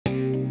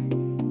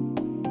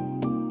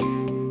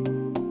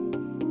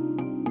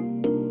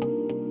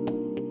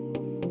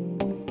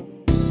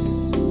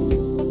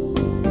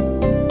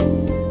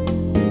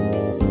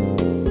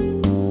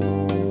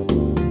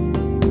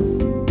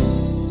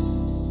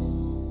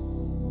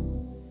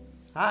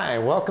Hi,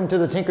 welcome to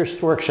the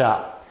Tinker's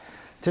Workshop.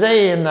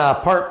 Today in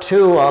part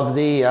 2 of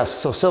the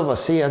Solylva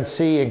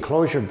CNC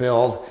enclosure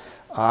build,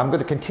 I'm going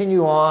to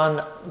continue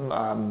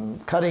on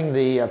cutting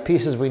the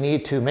pieces we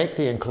need to make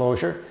the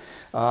enclosure.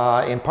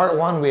 In part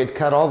 1 we had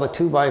cut all the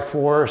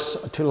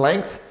 2x4s to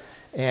length,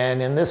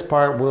 and in this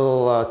part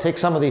we'll take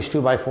some of these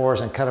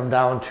 2x4s and cut them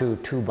down to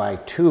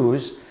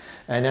 2x2s.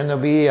 And then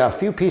there'll be a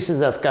few pieces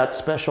that have got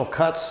special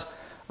cuts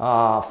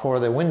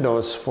for the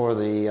windows, for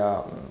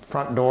the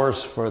front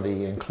doors for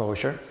the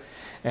enclosure.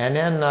 And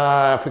then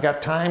if we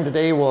got time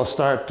today, we'll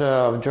start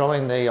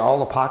drilling all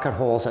the pocket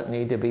holes that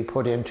need to be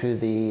put into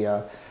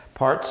the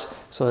parts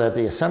so that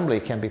the assembly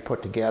can be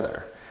put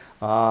together.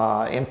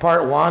 In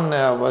part 1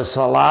 was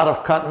a lot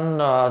of cutting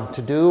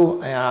to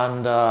do,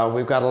 and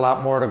we've got a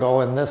lot more to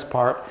go in this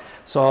part,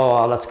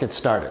 so let's get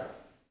started.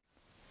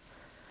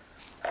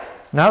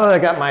 Now that I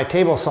got my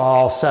table saw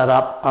all set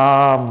up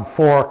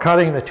for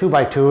cutting the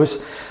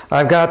 2x2s,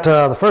 I've got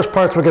the first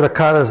parts we're going to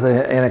cut is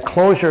an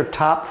enclosure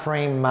top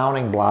frame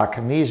mounting block,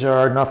 and these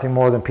are nothing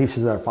more than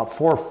pieces that are about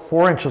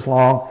 4 inches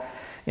long,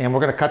 and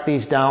we're going to cut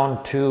these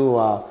down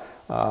to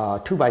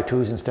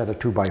 2x2s instead of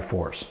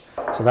 2x4s.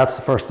 So that's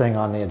the first thing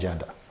on the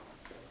agenda.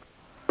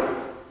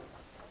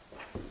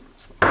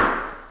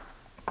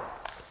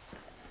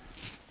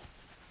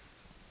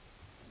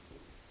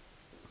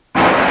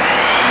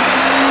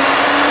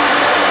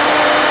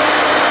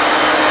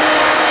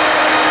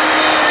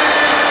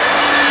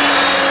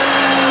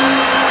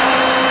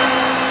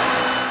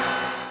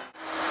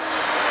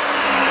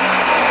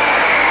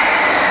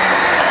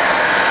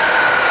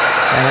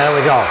 And there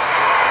we go.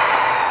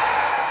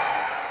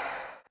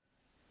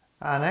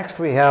 Next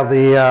we have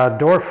the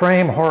door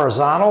frame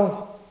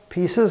horizontal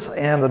pieces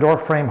and the door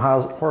frame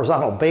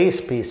horizontal base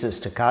pieces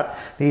to cut.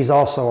 These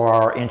also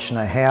are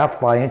 1.5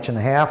 by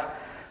 1.5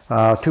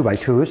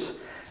 2x2s,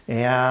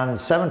 and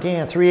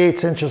 17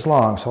 3/8 inches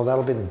long. So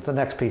that'll be the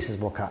next pieces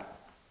we'll cut.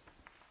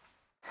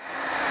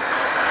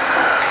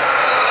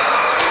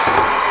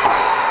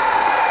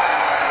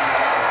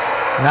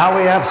 Now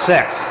we have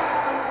 6.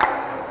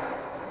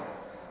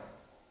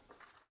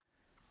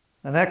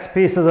 The next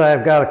pieces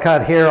I've got to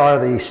cut here are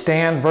the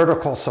stand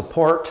vertical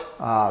support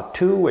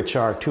 2, which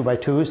are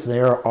 2x2s.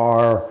 There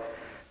are,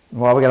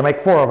 well, we got to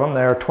make 4 of them.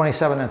 They're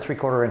 27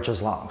 3/4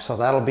 inches long. So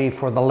that'll be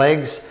for the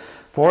legs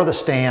for the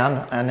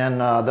stand, and then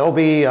they'll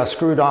be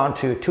screwed on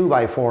to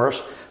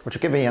 2x4s, which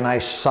will give me a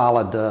nice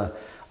solid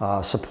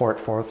support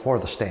for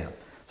the stand.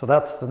 So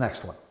that's the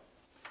next one.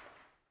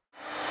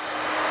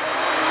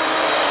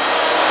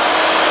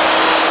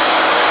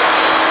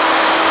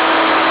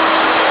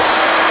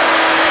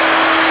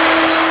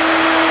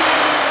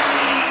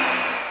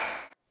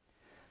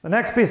 The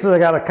next pieces I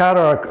got to cut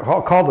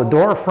are called the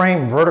door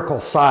frame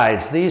vertical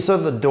sides. These are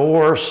the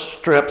door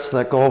strips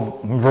that go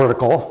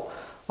vertical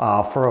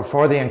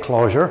for the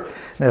enclosure.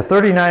 They're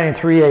 39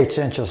 3/8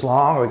 inches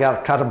long. We got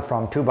to cut them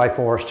from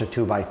 2x4s to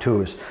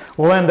 2x2s.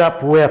 We'll end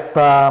up with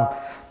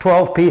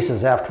 12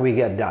 pieces after we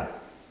get done.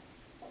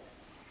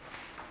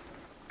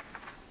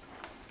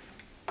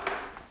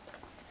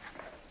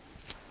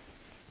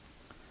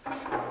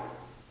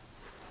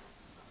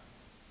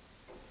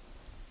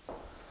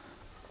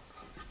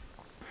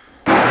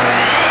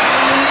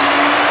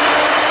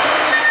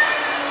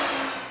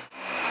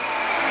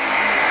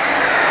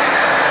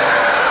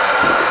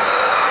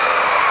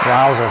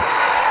 Wowzer.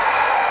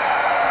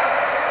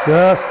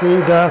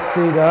 Dusty,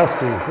 dusty,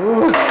 dusty.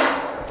 Woo.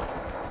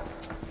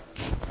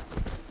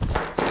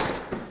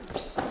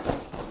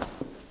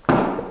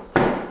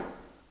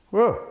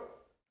 Woo.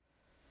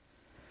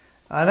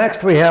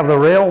 Next we have the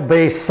rail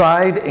base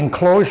side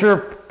enclosure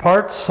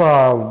parts.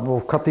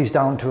 We'll cut these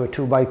down to a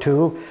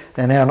 2x2,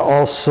 and then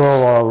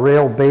also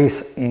rail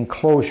base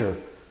enclosure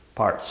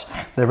parts.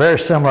 They're very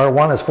similar.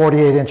 One is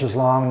 48 inches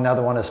long,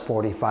 another one is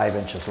 45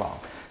 inches long.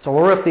 So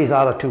we'll rip these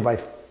out of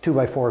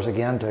 2x4s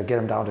again to get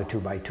them down to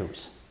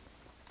 2x2s.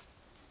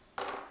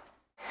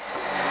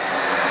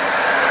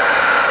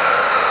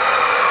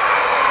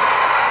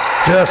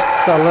 Just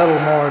a little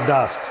more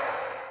dust.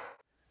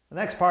 The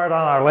next part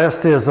on our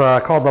list is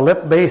called the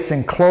lip base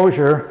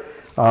enclosure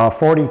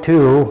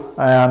 42,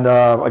 and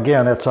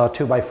again it's a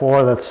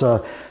 2x4 that's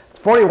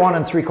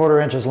 41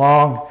 3/4 inches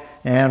long,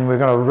 and we're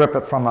going to rip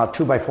it from a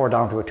 2x4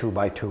 down to a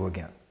 2x2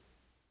 again.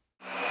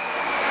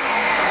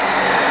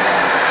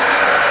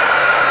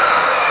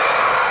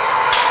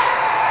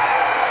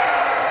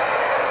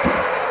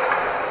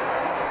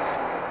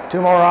 2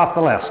 more off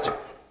the list.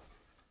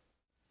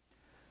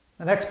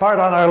 The next part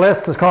on our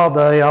list is called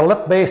the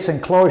lip base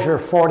enclosure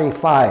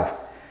 45.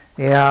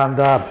 And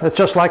it's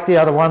just like the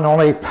other one,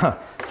 only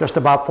just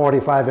about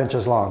 45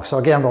 inches long. So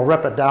again, we'll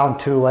rip it down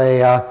to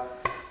a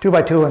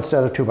 2x2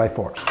 instead of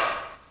 2x4s.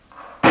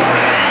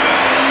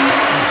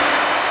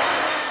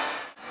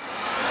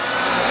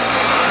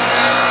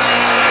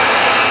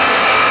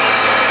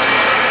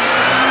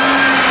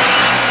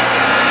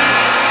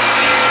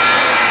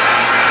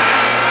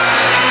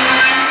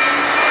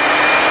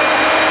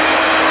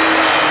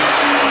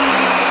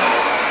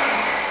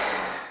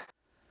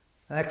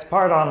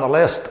 part on the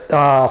list for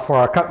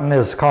our cutting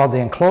is called the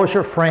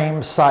enclosure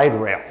frame side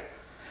rail.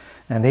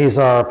 And these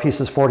are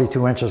pieces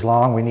 42 inches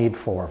long. We need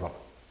 4 of them.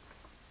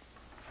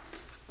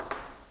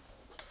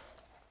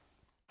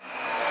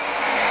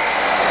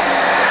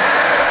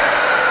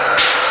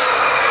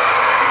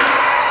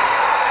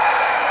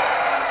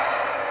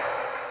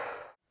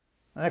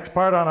 The next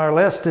part on our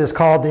list is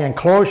called the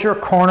enclosure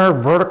corner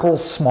vertical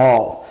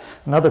small.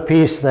 Another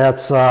piece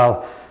that's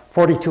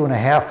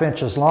 42.5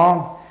 inches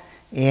long.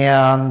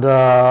 And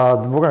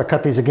we're going to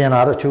cut these again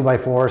out of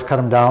 2x4s, cut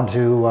them down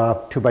to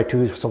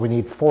 2x2s, so we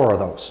need 4 of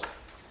those.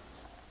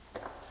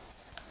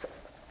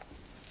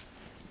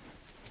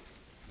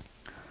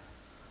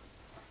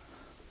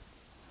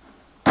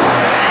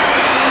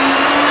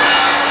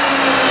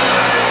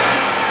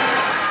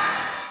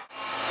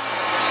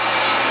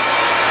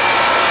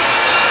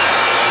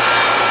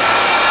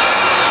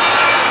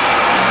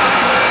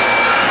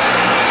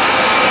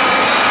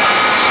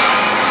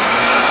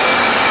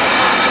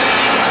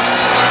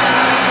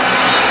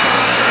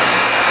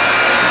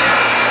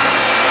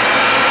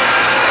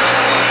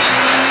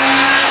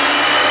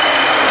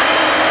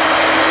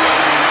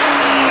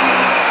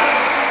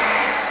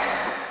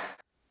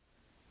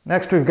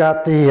 Next, we've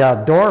got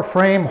the door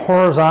frame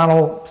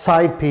horizontal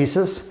side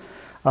pieces. These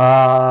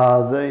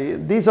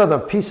are the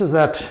pieces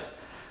that,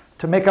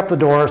 to make up the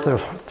doors,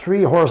 there's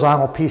 3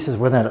 horizontal pieces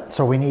within it.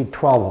 So we need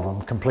 12 of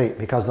them complete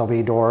because there'll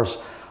be doors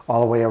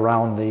all the way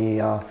around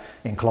the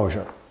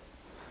enclosure.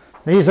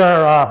 These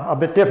are a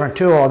bit different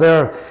too.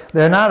 They're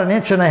not 1.5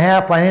 inches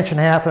by 1.5 inches,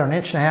 they're 1.5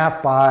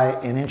 inches by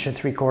 1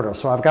 3/4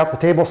 inches. So I've got the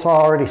table saw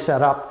already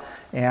set up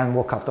and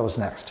we'll cut those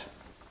next.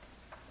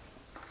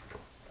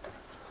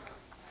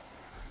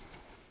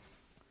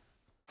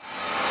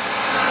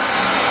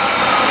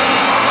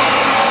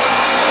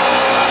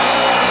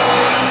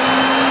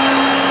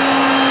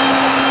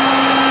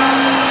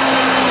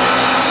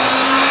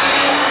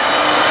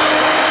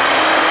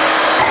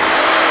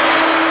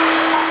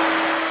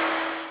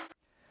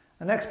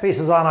 The next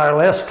pieces on our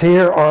list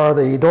here are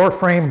the door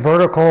frame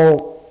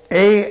vertical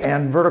A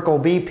and vertical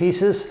B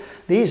pieces.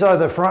 These are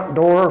the front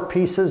door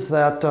pieces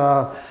that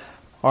are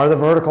the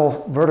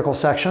vertical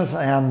sections,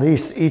 and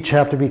these each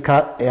have to be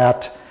cut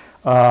at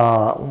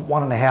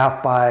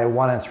 1.5 by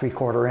 1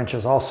 3/4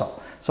 inches also.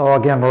 So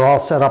again, we're all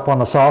set up on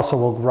the saw, so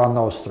we'll run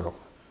those through.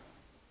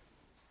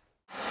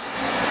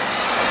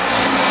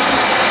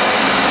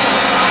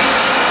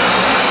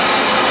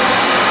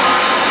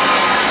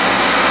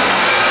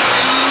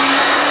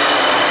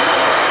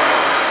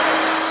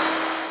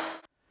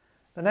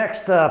 The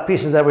next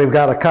pieces that we've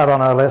got to cut on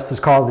our list is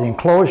called the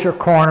enclosure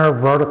corner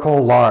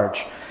vertical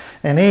large.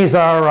 And these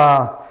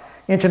are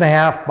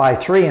 1.5 inches by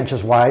 3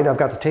 inches wide. I've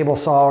got the table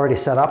saw already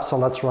set up, so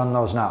let's run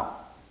those now.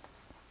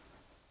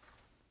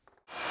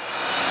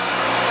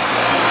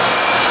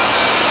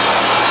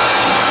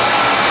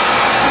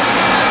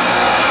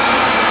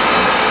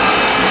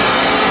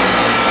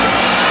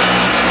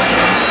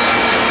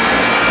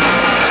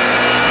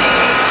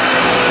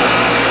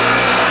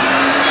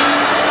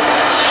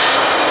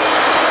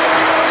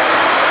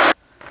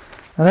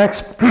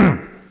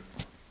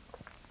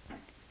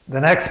 The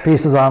next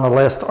pieces on the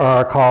list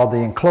are called the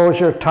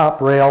enclosure top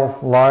rail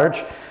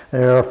large.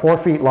 They're 4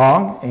 feet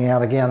long,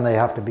 and again, they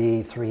have to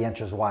be 3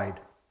 inches wide.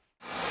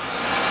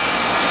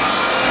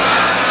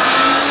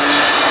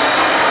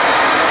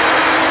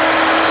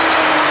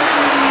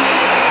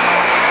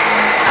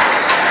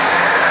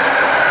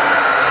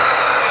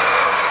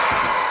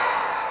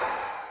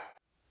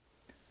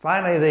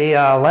 Finally, the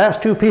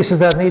last 2 pieces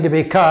that need to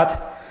be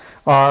cut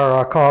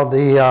are called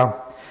the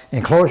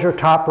enclosure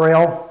top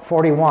rail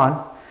 41,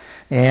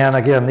 and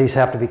again, these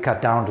have to be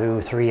cut down to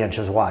 3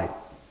 inches wide.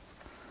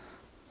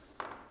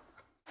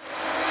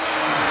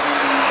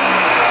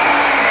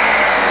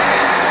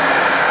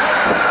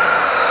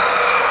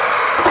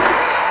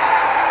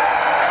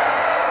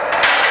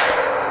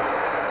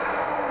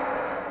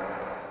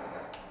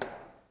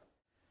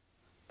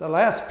 The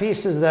last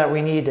pieces that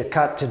we need to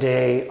cut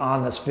today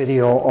on this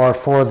video are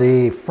for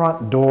the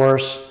front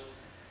doors,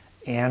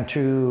 and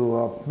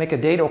to make a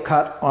dado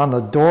cut on the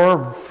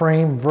door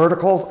frame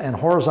vertical and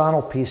horizontal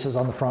pieces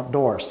on the front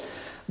doors.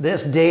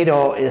 This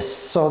dado is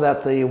so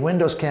that the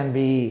windows can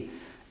be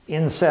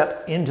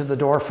inset into the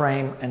door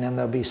frame, and then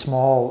there'll be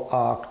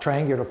small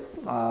triangular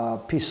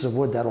pieces of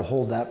wood that'll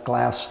hold that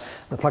glass,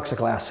 the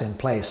plexiglass, in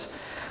place.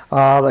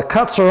 The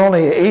cuts are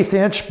only 1/8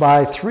 inch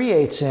by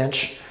 3/8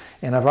 inch,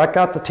 and I've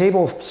got the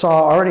table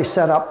saw already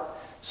set up,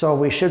 so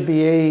we should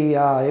be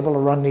able to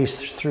run these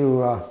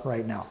through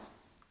right now.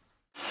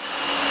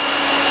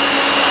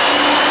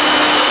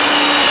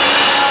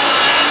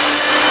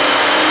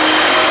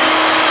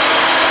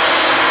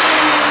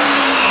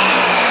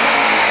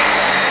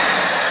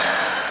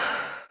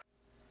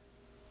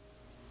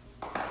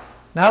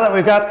 Now that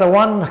we've got the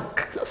one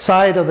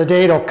side of the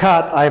dado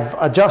cut, I've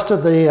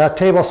adjusted the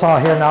table saw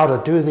here now to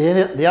do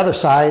the other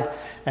side,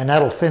 and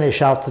that'll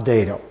finish out the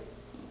dado.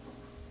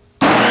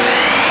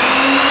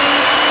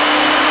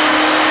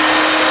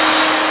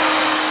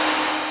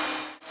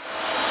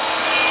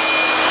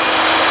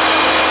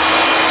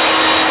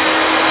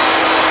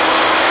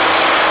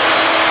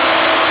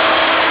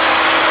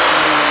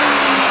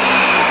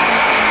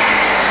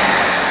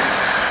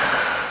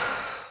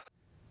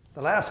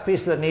 last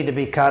pieces that need to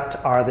be cut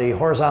are the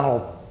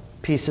horizontal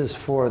pieces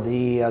for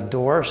the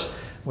doors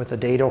with the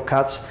dado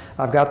cuts.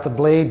 I've got the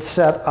blade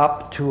set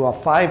up to a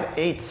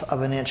 5/8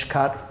 of an inch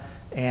cut,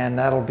 and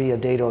that'll be a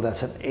dado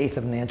that's 1/8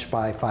 of an inch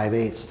by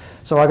 5/8.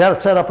 So I got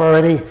it set up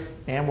already,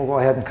 and we'll go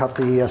ahead and cut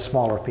the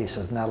smaller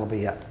pieces, and that'll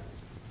be it.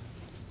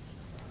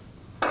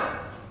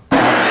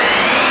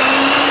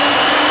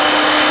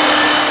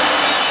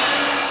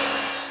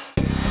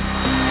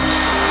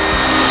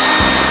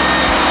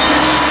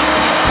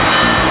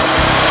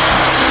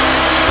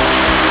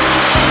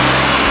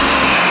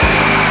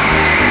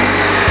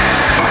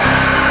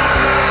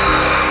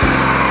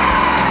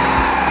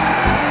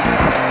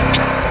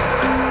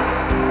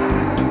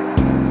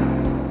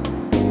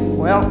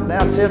 Well,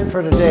 that's it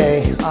for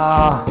today.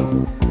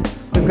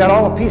 We've got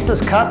all the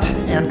pieces cut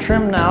and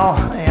trimmed now,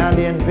 and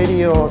in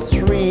video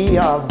 3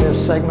 of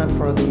this segment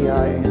for the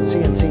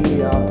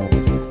CNC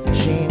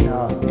machine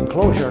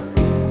enclosure,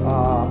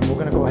 we're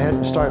going to go ahead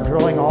and start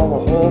drilling all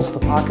the holes, the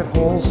pocket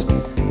holes,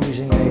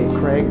 using a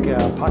Craig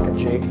pocket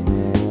jig.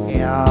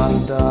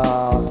 And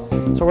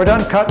so we're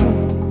done cutting,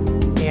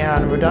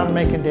 and we're done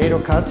making dado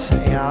cuts,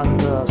 and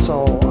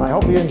so I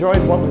hope you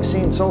enjoyed what we've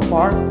seen so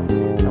far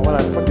and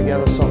what I've put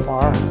together so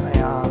far.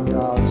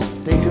 And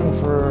stay tuned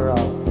for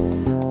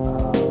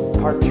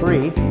part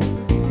 3,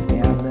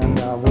 and then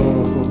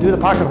we'll do the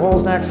pocket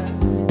holes next,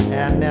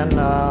 and then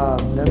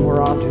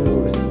we're on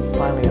to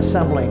finally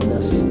assembling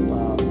this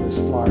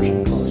large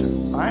enclosure.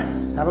 All right,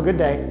 have a good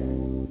day.